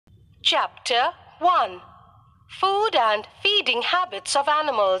Chapter 1. Food and Feeding Habits of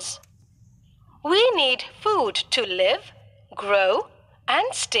Animals. We need food to live, grow, and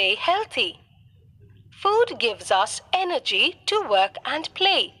stay healthy. Food gives us energy to work and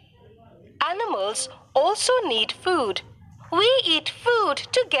play. Animals also need food. We eat food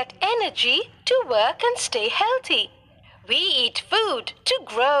to get energy to work and stay healthy. We eat food to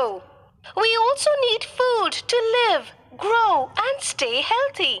grow. We also need food to live, grow, and stay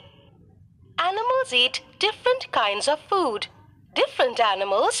healthy. Animals eat different kinds of food. Different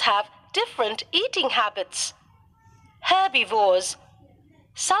animals have different eating habits. Herbivores.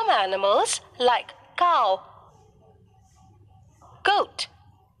 Some animals like cow, goat,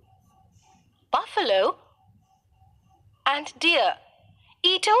 buffalo, and deer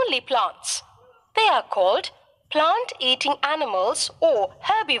eat only plants. They are called plant-eating animals or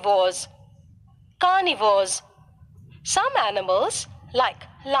herbivores. Carnivores. Some animals, like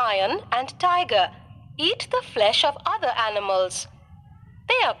lion and tiger, eat the flesh of other animals.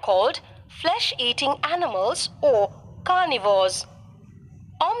 They are called flesh-eating animals or carnivores.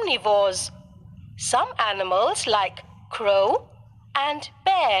 Omnivores. Some animals, like crow and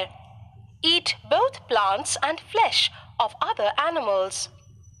bear, eat both plants and flesh of other animals.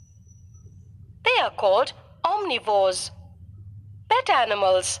 They are called omnivores. Pet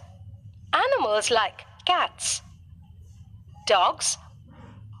animals. Animals like cats, dogs,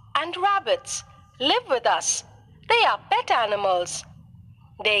 and rabbits live with us. They are pet animals.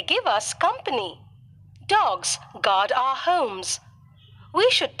 They give us company. Dogs guard our homes.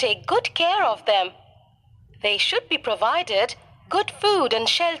 We should take good care of them. They should be provided good food and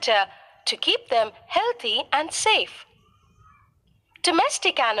shelter to keep them healthy and safe.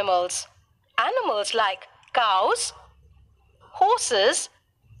 Domestic animals. Animals like cows, horses,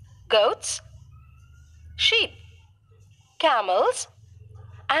 goats, sheep, camels,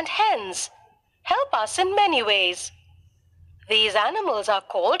 and hens help us in many ways. These animals are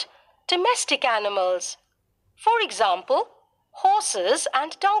called domestic animals. For example, horses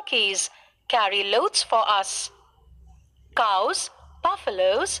and donkeys carry loads for us. Cows,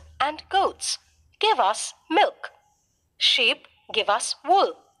 buffaloes, and goats give us milk. Sheep give us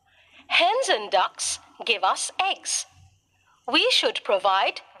wool. Hens and ducks give us eggs. We should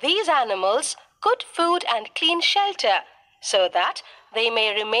provide these animals good food and clean shelter so that they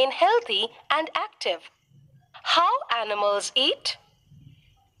may remain healthy and active. How animals eat?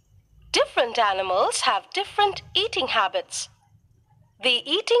 Different animals have different eating habits. The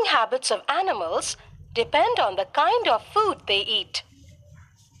eating habits of animals depend on the kind of food they eat.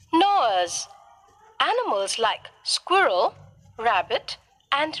 Gnawers. Animals like squirrel, rabbit,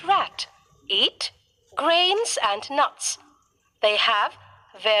 and rat eat grains and nuts. They have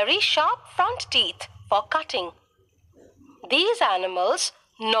very sharp front teeth for cutting. These animals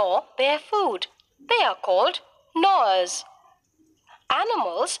gnaw their food. They are called gnawers.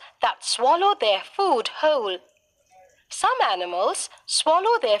 Animals that swallow their food whole. Some animals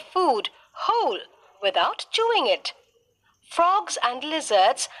swallow their food whole without chewing it. Frogs and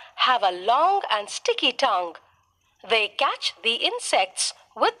lizards have a long and sticky tongue. They catch the insects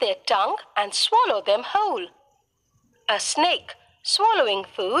with their tongue and swallow them whole. A snake swallowing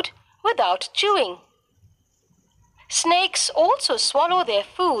food without chewing. Snakes also swallow their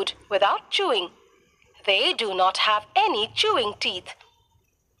food without chewing. They do not have any chewing teeth.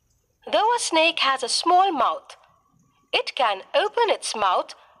 Though a snake has a small mouth, it can open its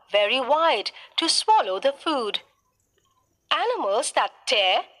mouth very wide to swallow the food. Animals that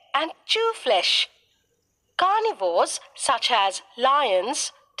tear and chew flesh. Carnivores such as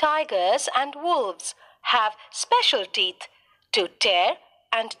lions, tigers, and wolves have special teeth to tear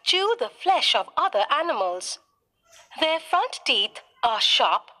and chew the flesh of other animals. Their front teeth are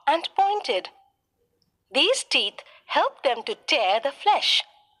sharp and pointed. These teeth help them to tear the flesh.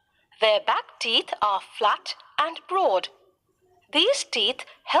 Their back teeth are flat and broad. These teeth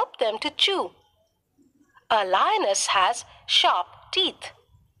help them to chew. A lioness has sharp teeth.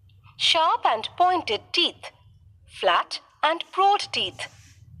 Sharp and pointed teeth. Flat and broad teeth.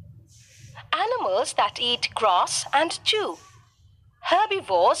 Animals that eat grass and chew.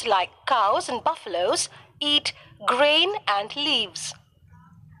 Herbivores like cows and buffaloes eat grain and leaves.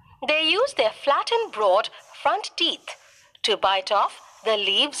 They use their flat and broad front teeth to bite off the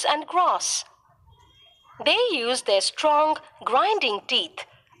leaves and grass. They use their strong grinding teeth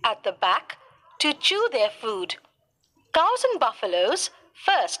at the back to chew their food. Cows and buffaloes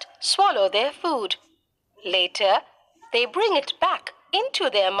first swallow their food. Later, they bring it back into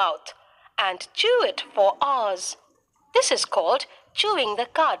their mouth and chew it for hours. This is called chewing the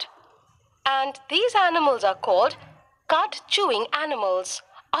cud. And these animals are called cud-chewing animals.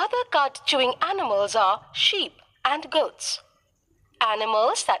 Other cud-chewing animals are sheep and goats.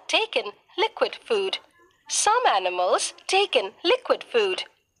 Animals that take in liquid food. Some animals take in liquid food.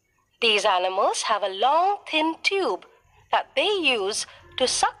 These animals have a long, thin tube that they use to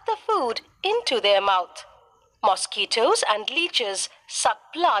suck the food into their mouth. Mosquitoes and leeches suck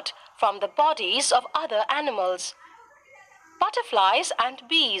blood from the bodies of other animals. Butterflies and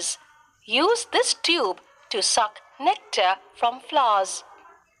bees use this tube to suck nectar from flowers.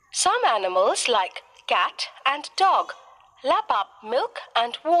 Some animals, like cat and dog, lap up milk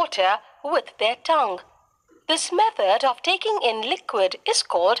and water with their tongue. This method of taking in liquid is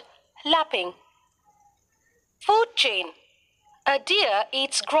called lapping. Food chain. A deer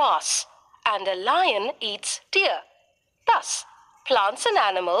eats grass and a lion eats deer. Thus, plants and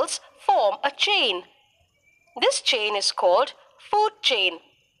animals form a chain. This chain is called food chain.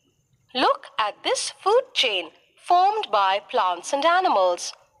 Look at this food chain formed by plants and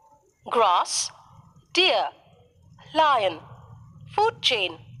animals. Grass, deer, lion. Food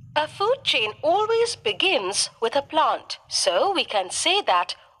chain. A food chain always begins with a plant. So we can say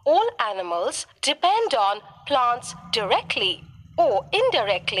that all animals depend on plants directly or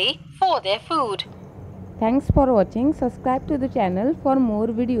indirectly for their food. Thanks for watching. Subscribe to the channel for more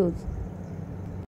videos.